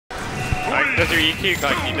Like, does your EQ,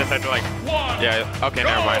 like, you just have to, like, yeah, okay,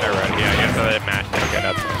 never mind, I read it. Yeah, you have to let it match. Okay,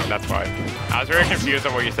 that's fine. I was very confused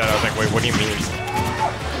on what you said. I was like, wait, what do you mean?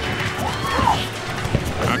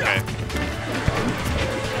 Okay.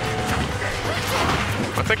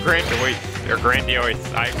 What's a grandiose, or grandiose?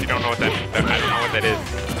 I actually don't know what that means. I don't know what that is.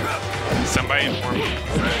 Somebody inform me.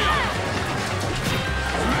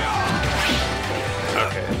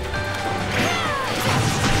 Okay.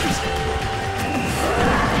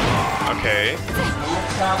 Okay.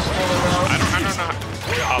 I don't know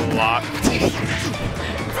a lot.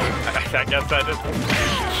 I guess that is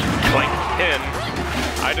clank pin.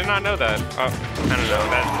 I did not know that. I don't know.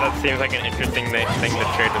 That seems like an interesting thing to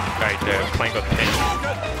trade with, like, to clank with pins.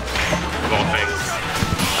 Of all things.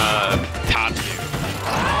 Tatsu.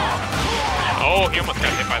 Oh, he almost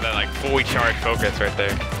got hit by that, like, fully charged focus right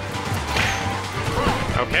there.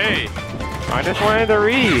 Okay. I just wanted to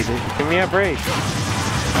read. Give me a break.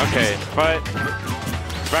 Okay, but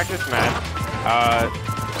back to this match.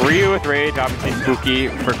 Ryu with Rage, obviously spooky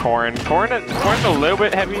for Corrin. Corrin's a little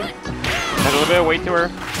bit heavy. Has a little bit of weight to her.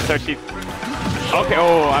 So she. Okay,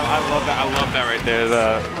 oh, I love that. I love that right there.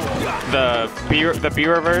 The B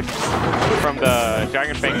reverse from the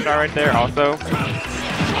Dragon Fang Star right there also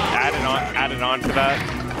added on to that.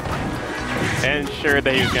 And ensured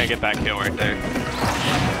that he was gonna get that kill right there.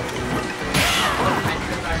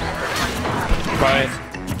 But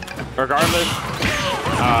regardless,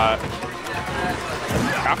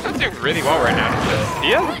 Alphatoad's doing really well right now.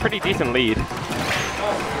 He has a pretty decent lead.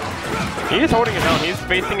 He's holding his own. He's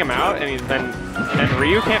spacing him out, and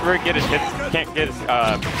Ryu can't really get his hits, can't get his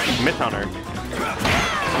miss on her.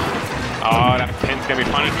 Oh, that pin's gonna be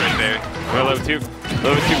punished right there. We're a little bit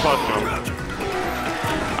too close to him.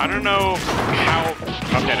 I don't know how.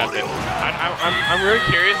 Okay, that's it. I'm really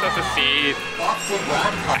curious as to see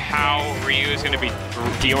how Ryu is going to be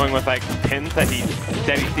dealing with, like, pins that he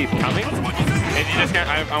sees coming. Is he just gonna,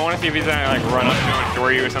 I want to see if he's gonna, like, run up to him and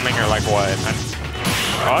shore you or something, or like what?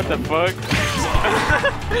 What the fuck?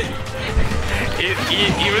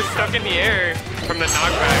 he was stuck in the air from the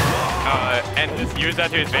knockback, and just used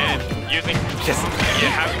that to his advantage, using just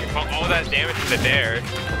having all that damage in the dare.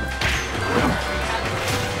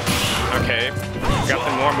 Okay, got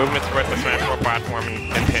some more movements with the Smash 4 platform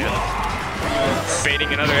and pin.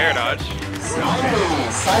 Baiting another air dodge.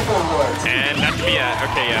 And that should be it.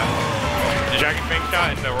 Okay, yeah. The Dragon Fang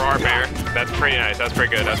shot and the Roar Bear. That's pretty nice. That's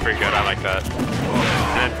pretty good. That's pretty good. I like that.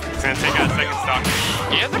 And then it's gonna take out a second stock.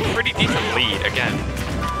 He has a pretty decent lead again.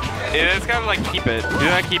 You just gotta, like, keep it. Do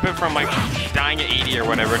not keep it from, like, dying at 80 or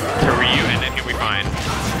whatever to Ryu, and then he'll be fine.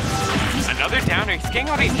 Another downer. He's getting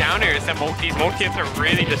all these downers, and these multi-hits are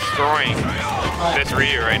really destroying this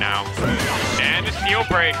Ryu right now. And a steel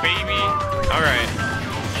break, baby. All right.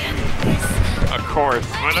 Of course,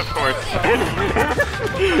 but of course.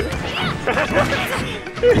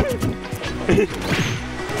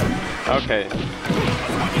 Okay.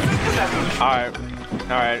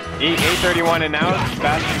 All right. 831, and now it's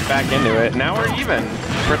back into it. Now we're even,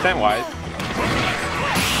 percent-wise.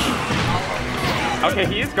 Okay,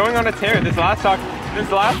 he is going on a tear. This last stock,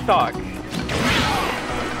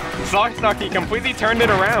 he completely turned it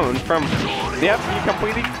around from, yep, he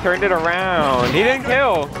completely turned it around. He didn't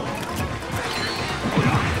kill.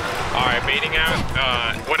 All right, baiting out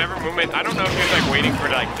whatever movement. I don't know if he was, like, waiting for,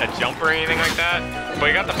 like, a jump or anything like that, but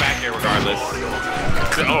he got the back air regardless.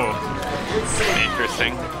 Oh,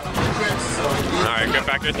 interesting. All right, good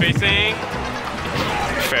back air spacing.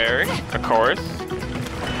 Fair, of course.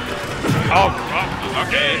 Oh,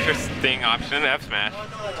 okay, interesting option, F smash.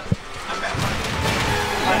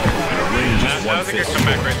 That was a good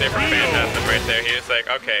comeback right there from Phantasm right there. He was like,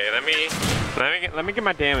 okay, let me get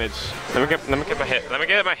my damage. Let me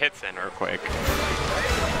get my hits in real quick.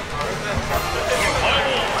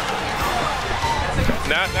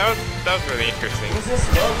 That was really interesting.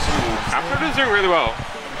 Alphatoad is doing really well.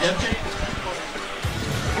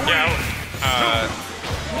 Yeah.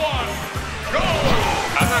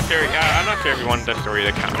 I'm not sure. I'm not sure if he wanted the story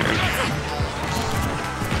to counter.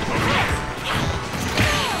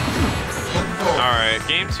 All right,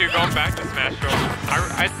 game 2, going back to Smash Bros.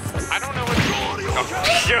 I don't know what. Oh,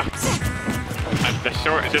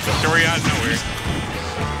 just a story out of nowhere.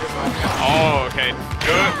 Oh, okay.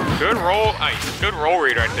 Good roll. Good roll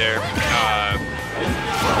read right there.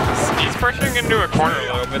 He's pressuring into a corner a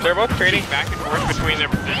little bit. They're both trading back and forth between their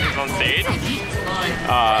positions on stage.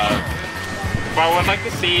 But I would like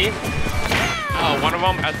to see one of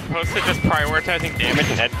them, as opposed to just prioritizing damage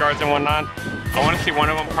and edge guards and whatnot, I want to see one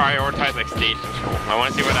of them prioritize, like, stage control. I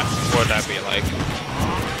want to see what that'd be like.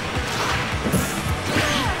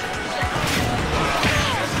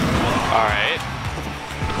 Alright.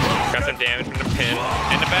 Got some damage from the pin.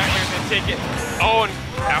 In the back, there's gonna take it. Oh, and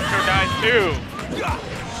Alphatoad dies too.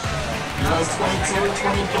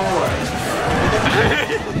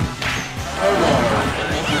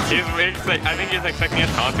 I think he's expecting a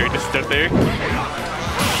taunt, he just stood there.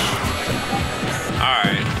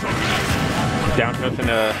 Alright. Down tilt in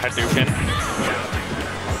a Hadouken.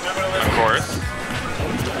 Of course.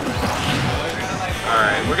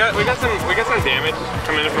 Alright, we got some damage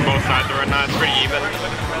coming in from both sides right now. It's pretty even.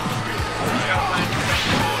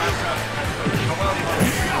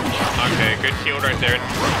 Okay, good shield right there.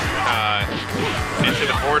 Into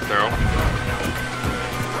the forward throw.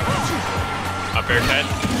 Up air head.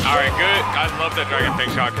 Alright, good. I love that Dragon Fang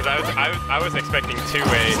shot because I was expecting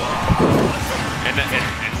 2-way and the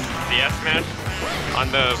S smash on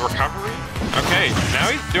the recovery. Okay, now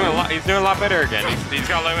he's doing a lot better again. He's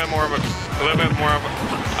got a little bit more of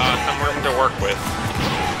some room to work with.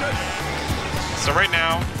 So right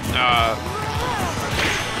now,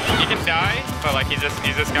 he can die, but like he just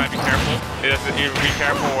gotta be careful. He be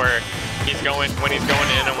careful where when he's going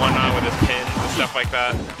in and whatnot with his pins and stuff like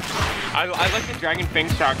that. I like the Dragon Fang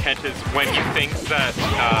shot catches when he thinks that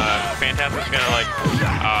Phantasm's gonna like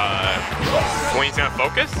when he's gonna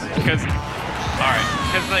focus, because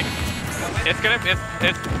like it's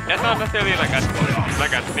not necessarily like a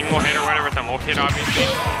single hit or whatever, it's a multi hit obviously,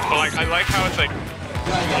 but like I like how it's like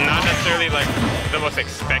not necessarily like the most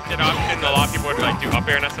expected option. A lot of people would like do up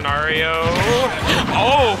air in a scenario.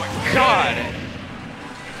 Oh my god!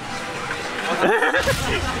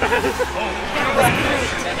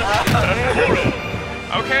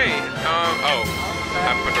 Okay, oh, I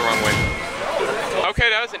put the wrong way. Okay,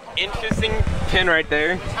 that was an interesting pin right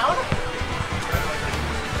there.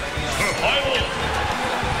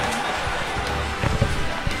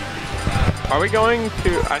 Are we going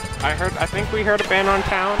to, I think we heard a ban on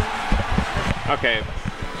town. Okay.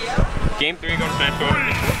 Game 3 goes Smashville.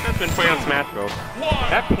 That's been played on Smashville.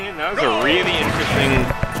 That pin, that was a really interesting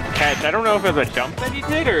catch. I don't know if it was a jump that he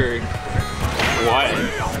did or what.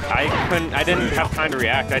 I didn't have time to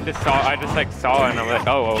react. I just saw it and I was like,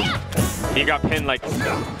 oh, he got pinned like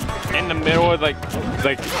in the middle of like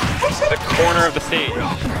the corner of the stage.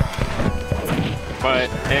 But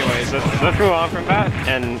anyways, let's move on from that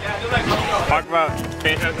and talk about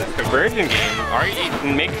Phantasm's conversion game. Are you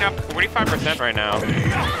making up 45% right now?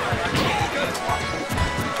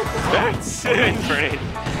 That's great.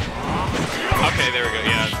 Okay, there we go.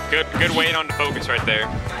 Yeah, good weight on the focus right there.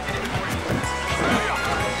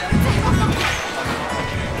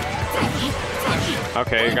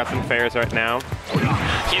 Okay, we got some fairs right now.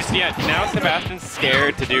 Now Sebastian's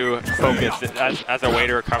scared to do focus as a way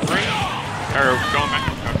to recovery. Or going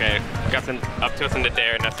back, okay, got some up tilts into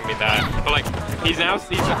dare, and that's gonna be that. But like, he's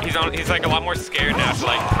like a lot more scared now to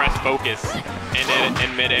like press focus in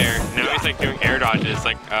midair. Now he's like doing air dodges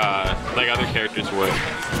like other characters would.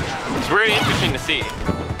 It's really interesting to see.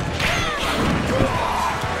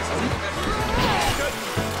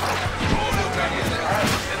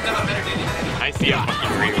 I see a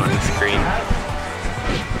fucking green on the screen.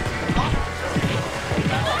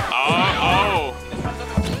 Oh.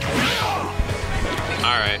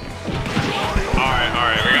 Alright.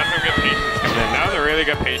 We got some good patience coming in. That was a really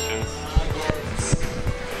good patience.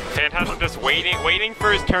 Phantasm just waiting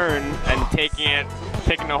for his turn and taking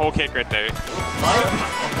the whole kick right there.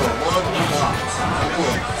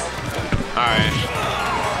 Alright.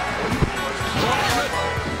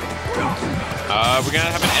 We're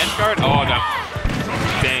gonna have an edge guard? Oh no.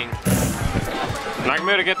 Dang. I'm not gonna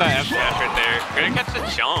be able to get that F smash right there. We're gonna catch the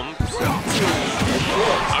jump.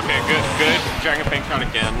 Okay, good. Dragon Fang shot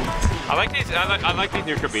again. I like these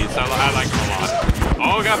neutral beats. I like them a lot.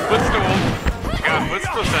 Oh, we got footstool.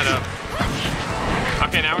 Set up.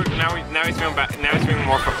 Okay, now he's feeling back. Now he's feeling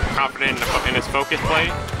more confident in his focus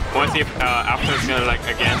play. I want to see if Alphatoad's gonna like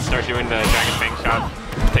again start doing the Dragon Fang shot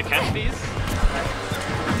to catch these.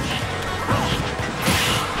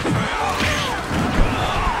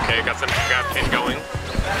 Okay, got pin going.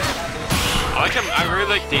 I like him. I really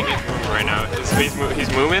like Damien's movement right now. He's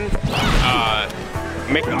moving,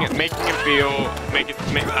 making him feel, not making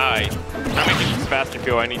Sebastian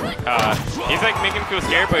feel any. He's like making him feel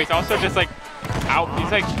scared, but he's also just like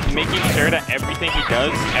he's like making sure that everything he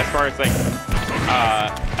does, as far as like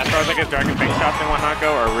his Dragon Fang shots and whatnot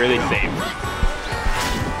go, are really safe.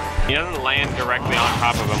 He doesn't land directly on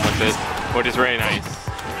top of him with it, which is really nice.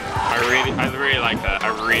 I really like that. I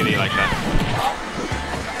really like that.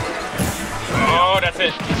 Oh, that's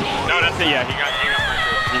it. No, that's it. Yeah, he got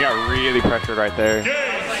pressured. He got really pressured right there.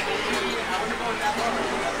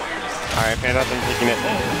 All right, Phantasm taking it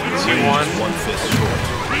 2-1.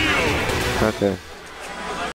 Okay.